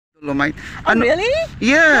Dolomite. Oh, really?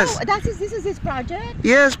 Yes. Oh, this is his project?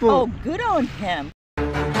 Yes po. Oh, good on him.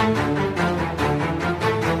 People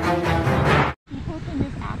can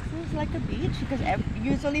just access like a beach because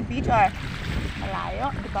usually beach are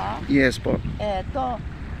malayo, di ba? Yes po. Ito,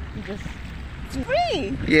 it's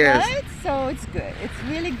free, Yes. right? So it's good. It's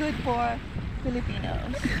really good for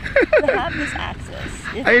Filipinos to have this access.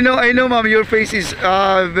 I know, ma'am. Your face is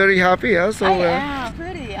very happy, huh? So. I am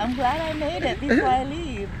pretty. I'm glad I made it before I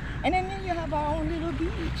leave. And I mean, you have our own little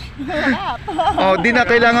beach. Oh, di na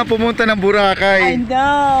kailangan pumunta ng I Boracay.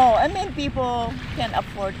 know. I mean, people can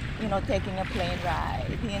afford, taking a plane ride,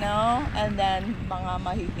 and then mga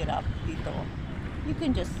mahihirap dito. You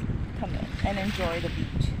can just come in and enjoy the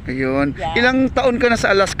beach. Ayun. Yeah. Ilang taon ka na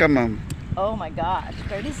sa Alaska, ma'am? Oh my gosh,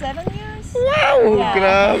 37 years? Wow, Yeah.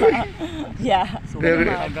 grabe. Yeah.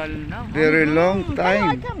 Very long I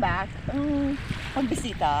time. come back.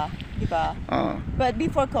 Magbisita, di ba? But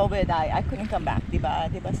before COVID, I couldn't come back, di ba?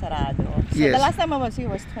 Di ba sarado? So Yes. the last time I was here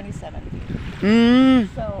was 2017.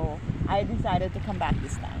 So I decided to come back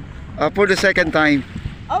this time. For the second time.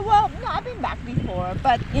 Oh well, no, I've been back before,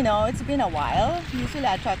 but it's been a while. Usually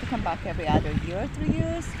I try to come back every other year, 3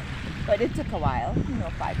 years. But it took a while,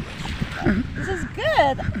 5 years. But this is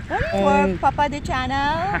good. What do you work, Papa the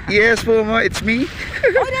channel? Yes po, ma. It's me.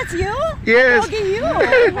 Oh, that's you? Yes. Pogi you.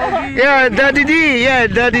 Yeah, Daddy D. Yeah,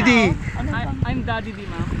 Daddy D. I'm Daddy D,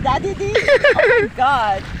 ma'am. Daddy D? Oh my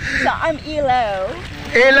God. So I'm Elo.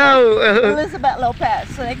 Hello. Elizabeth Lopez.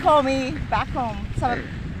 So they call me back home. So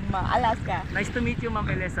Alaska. Nice to meet you, Ma'am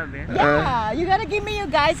Elizabeth. Yeah, you gotta give me you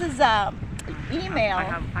guys' email.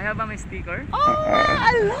 I have my sticker. Oh,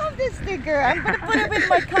 I love this sticker. I'm gonna put it with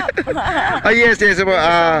my cup. Yes.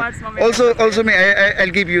 Also me.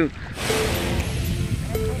 I'll give you.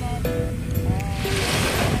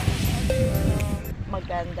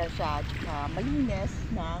 Maganda siya, malinis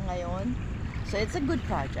na ngayon. So it's a good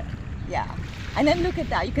project. Yeah. And then look at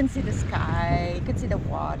that. You can see the sky, you can see the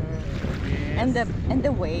water, Yes. and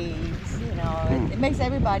the waves. It makes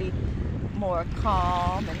everybody more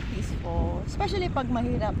calm and peaceful. Especially pag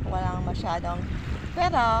mahirap, walang masyadong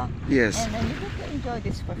pera. Yes. And then you get to enjoy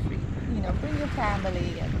this for free. Bring your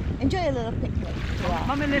family and enjoy a little picnic. Yeah.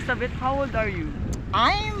 Ma'am Elizabeth, how old are you?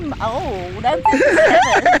 I'm old. I'm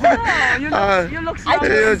 57. You look I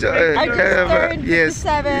young. just turned 57. Yes.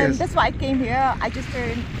 That's why I came here. I just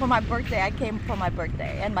turned for my birthday. I came for my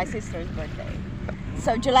birthday and my sister's birthday.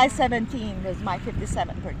 So July 17 was my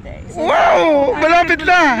 57th birthday. So Wow! Malapit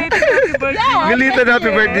na! Happy birthday. yeah, Belated happy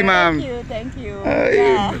birthday, ma'am. Thank you.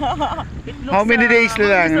 Yeah. It looks, How many days na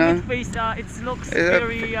lang, no? Face, it looks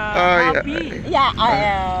very yeah. happy. Yeah, I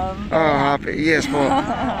am. Oh, happy. Yes po.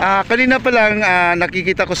 Kanina pa lang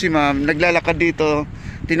nakikita ko si ma'am, naglalakad dito,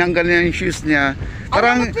 tinanggal niya yung shoes niya.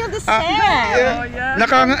 Parang, I feel the sand. Yeah.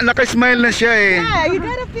 Naka-smile na siya eh. Yeah, you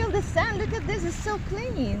gotta feel the sand. Look at this, it's so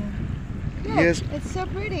clean. Look, Yes. It's so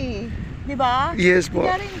pretty. Diba? Yes po. You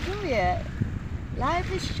gotta enjoy it. Life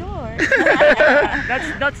is short.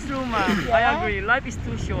 That's true, ma'am. Yeah. I agree. Life is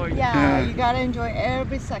too short. Yeah, you gotta enjoy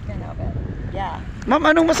every second of it. Yeah. Ma'am,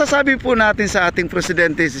 anong masasabi po natin sa ating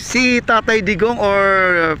presidente? Si Tatay Digong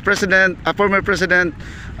or former President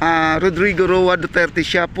Rodrigo Roa Duterte,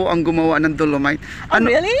 siya po ang gumawa ng Dolomite. Oh,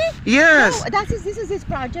 really? Yes. Oh, this is his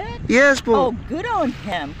project? Yes po. Oh, good on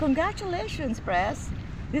him. Congratulations, Press.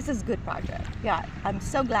 This is good project. Yeah, I'm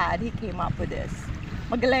so glad he came up with this.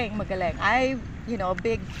 Magaling.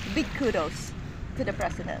 Big kudos to the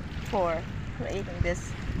president for creating this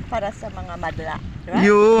para sa mga madla. Right?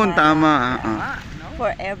 Yun, tama.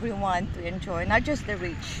 For everyone to enjoy, not just the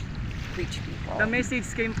rich people. The message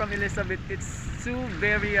came from Elizabeth. It's so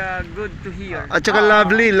very good to hear. At saka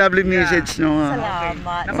lovely message, no?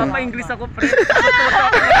 Salamat. Napapa-English ako, pre.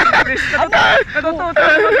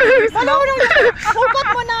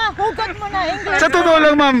 Hugot mo na English. Sa totoo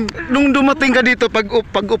lang, ma'am, nung dumating ka dito, pag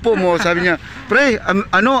upo mo, sabi niya, pre,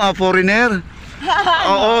 foreigner?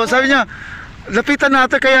 Oo, sabi niya, lapitan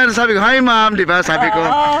natin, kaya sabi ko, hi ma'am, di ba? Sabi ko,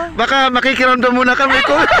 baka makikiramdam muna kami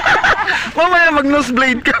ko. Mamaya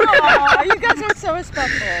mag-nosebleed ka. You guys are so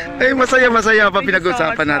respectful. Eh, masaya pa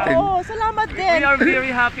pinag-usapan natin. Oh, salamat din. We are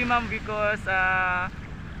very happy, ma'am, because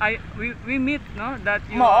we meet, no? That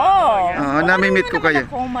you. Nami-meet ko kayo.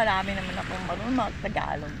 Marami naman akong marunong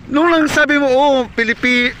Tagalog. Nung lang sabi mo,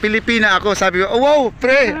 Pilipina ako, sabi ko, oh, wow,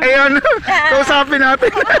 pre, ayan, kausapin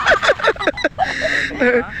natin.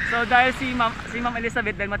 So dahil si Ma'am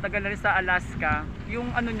Elizabeth dahil matagal na rin sa Alaska, yung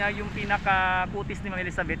ano niya, yung pinaka-kutis ni Ma'am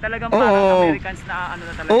Elizabeth, talagang parang Americans na ano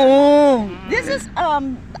na talaga. Oo. This is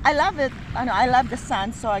I love it. I love the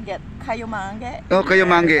sun, so I get kayomange. Oh, kayo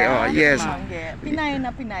mangge. Oh, yes. Kayomange. Pinay na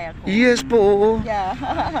pinay ako. Yes po, oo. Yeah.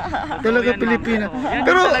 Talaga yan, Ma'am. Pilipina. Oo. Yan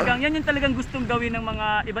Pero yan yung talagang gustong gawin ng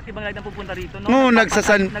mga iba't ibang lahat na pupunta rito, no? Oo,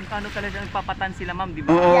 nagsasan- Nag-ano talaga, nagpapatan sila, Ma'am, di ba?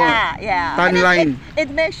 Oo. Yeah. Tan And line. It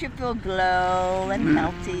makes you feel glow and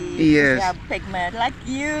healthy. Yes. You have pigment like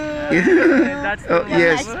you. That's Oh, true. You have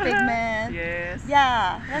yes. nice pigment. Yes.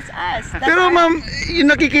 Yeah, that's us. That's Pero our- ma'am, yung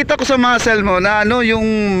nakikita ko sa muscle mo na ano,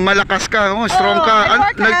 yung malakas ka, strong ka. I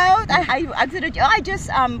work Nag- out. I just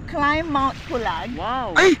climbed Mount Pulag.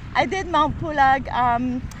 Wow. Ay, I did Mount Pulag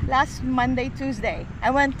last Monday, Tuesday. I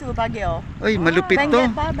went to Baguio. ay, malupit to.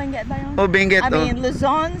 Benguet ba yun? Oh, Benguet. I Oh. mean,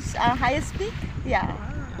 Luzon's highest peak. Yeah.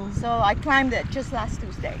 So I climbed it just last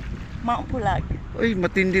Tuesday. Mount Pulag. Ay,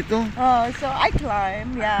 matindi to. So I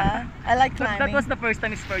climb. Yeah, I like So climbing. that was the first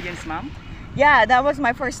time experience, Ma'am? Yeah, that was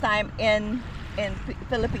my first time in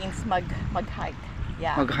Philippines mag hike.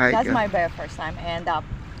 Yeah, Mag-hike, that's yeah. my very first time, and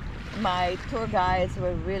my tour guides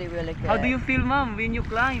were really good. How do you feel, Ma'am, when you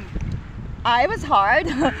climb? It was hard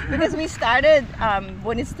because we started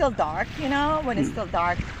when it's still dark, when it's still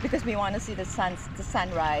dark, because we want to see the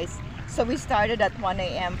sunrise. So we started at 1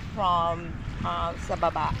 a.m. from sa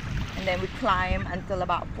baba, and then we climbed until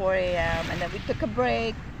about 4 a.m. and then we took a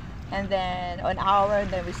break, and then an hour, and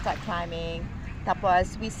then we start climbing.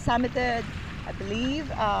 Tapos we summited, I believe,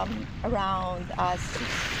 around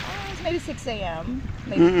maybe 6 a.m.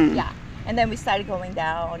 Maybe, Mm-mm. yeah. And then we started going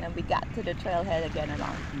down, and we got to the trailhead again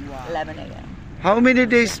around 11 a.m. How many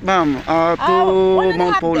days, ma'am, to 1.5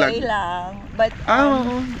 Mount day Pulag? lang. But,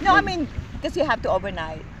 Oo. no, I mean, because you have to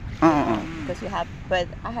overnight. Oo. Because but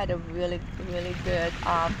I had a really good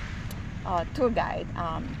tour guide,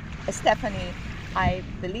 Stephanie. I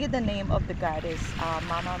believe the name of the guide is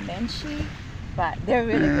Mama Menchi, but they're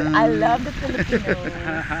really good. I love the Filipino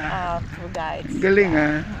tour guides. Galing,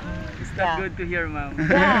 ah. Is that Yeah. good to hear, Ma'am?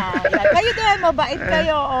 Yeah. Kayo din, mabait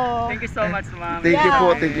kayo. Oh. Thank you so much, Ma'am. Thank you Yeah.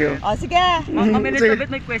 po, thank you. Oh, sige. Ma'am Sige. Elizabeth,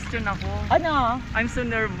 may question ako. Ano? I'm so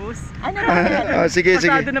nervous. Ano naman? Oh, sige,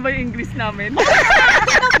 Pasado sige. na ba yung English namin?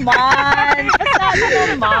 naman. Pasado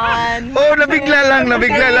naman. Oh, nabigla lang.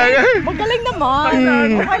 Magaling naman.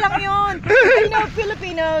 Okay lang yun. You know,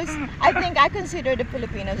 Filipinos, I think I consider the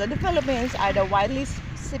Filipinos are the widely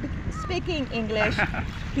speaking English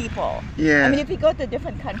people. Yeah. I mean, if you go to a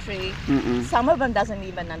different country, Mm-mm. some of them doesn't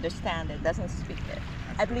even understand it, doesn't speak it.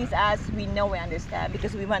 At least us, we know we understand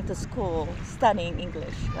because we went to school studying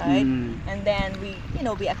English, right? And then we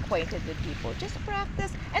acquainted with people. Just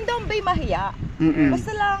practice and don't be mahiya. Mm-mm.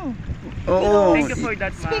 Basta lang. Oo. Thank you for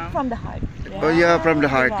that, Speak Ma'am. from the heart. Oh, yeah, from the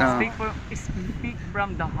heart Diba? na. Speak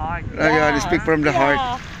from the heart. Ayan, speak from the heart.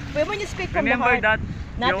 Yeah. But when you speak from Remember the heart, that.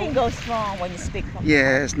 nothing yo. goes wrong when you speak from the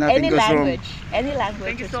Yes, heart. nothing Any goes wrong. language. Any language.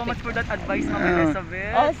 Thank you you so much speak for that from. advice, Ma'am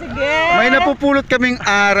Elizabeth. Oh, sige. May napupulot kaming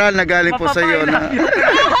aral na galing po sa iyo na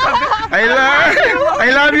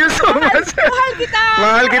I love you so much. Mahal kita!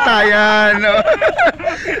 Mahal kita yan.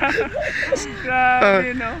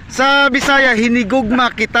 Grabe, no? Sa Bisaya,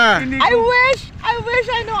 hinigugma kita. I wish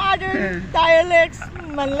I know other dialects.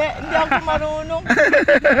 Mali, hindi ako marunong.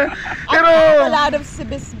 Pero I have a lot of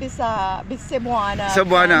Cebuana Cebuana,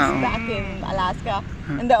 friends oh. back in Alaska,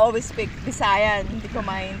 and they always speak Bisayan. Hindi ko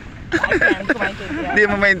hindi ko maintindihan. hindi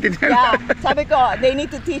mo maintindihan. Yeah, sabi ko, they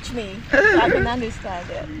need to teach me so I can understand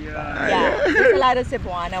it. Yeah, there's a lot of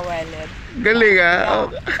Cebuana where I live. Galing ah. Yeah.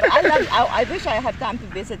 Oh. But I wish I had time to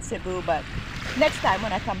visit Cebu, but next time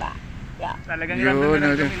when I come back. Yeah. Talagang Yun, ramdam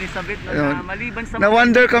na yun. ng Elizabeth no, Yun. na maliban sa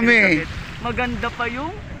Na-wonder mga kami. Elizabeth, maganda pa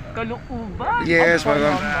yung kalooban. Yes, Ang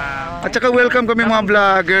parang. naman. At saka welcome kami mga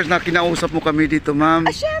vloggers na kinausap mo kami dito, ma'am.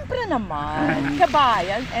 Syempre naman.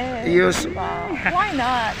 Kabayan, Yes. diba? Why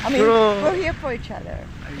not? I mean, Pero- we're here for each other.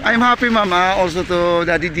 I'm happy, ma'am, also to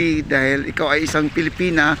Daddy D dahil ikaw ay isang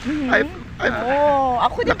Pilipina.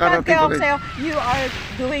 Ako din proud nakarating kayo ko rin. sa'yo. You are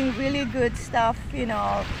doing really good stuff,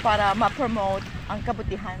 para ma-promote ang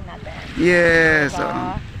kabutihan natin. Yes.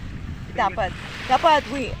 Diba? Dapat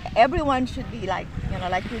everyone should be like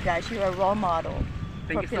you guys. You're a role model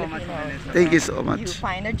Thank for you so much, Filipinos. Vanessa. Thank you so You much.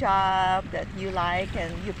 find a job that you like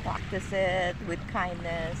and you practice it with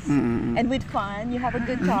kindness and with fun. You have a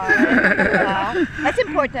good time. Diba? That's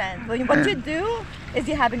important. What you do, is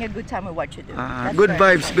you having a good time with what you do. That's Good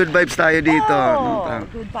very vibes, good vibes tayo dito. Oh, No?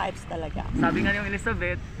 good vibes talaga. Sabi nga ni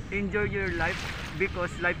Elizabeth, enjoy your life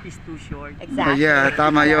because life is too short. Exactly. Yeah,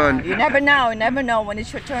 tama yon. You never know when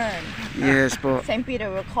it's your turn. Yes po. St.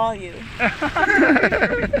 Peter will call you.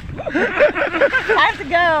 Time to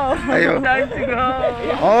go. Ayo. Time to go.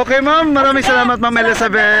 Okay ma'am, maraming salamat Ma'am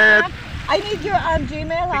Elizabeth. I need your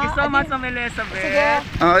Gmail, ha? Thank you so I much, think- Ma'am Elizabeth. Sige.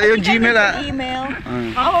 Yung Gmail Email.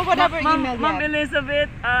 Ah. Oh, whatever Ma'am- email you Ma'am have.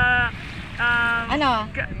 Elizabeth, Ano?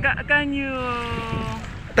 can you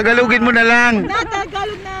Tagalogin mo na lang.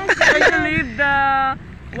 Tagalog na. try to leave the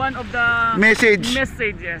one of the Message.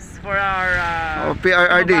 messages for our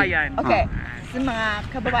PRRD. kababayan? Okay. Sa mga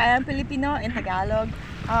kababayan Pilipino in Tagalog,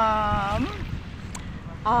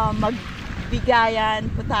 magbigayan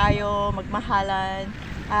po tayo, magmahalan,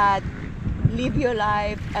 at live your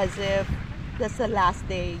life as if that's the last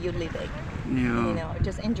day you're living. You know,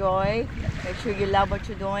 just enjoy. Make sure you love what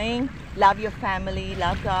you're doing. Love your family.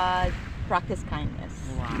 Love God. Practice kindness.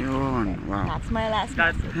 Yun, wow. That's my last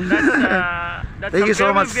That's Thank a you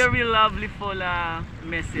so very, much. very lovely full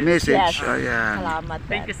message. Message. Yes. Ayan. Salamat.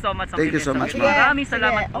 Thank you so much. Thank you so much, Elizabeth. ma'am. Maraming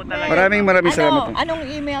salamat po okay. talaga. Maraming salamat po. Anong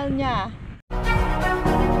email niya?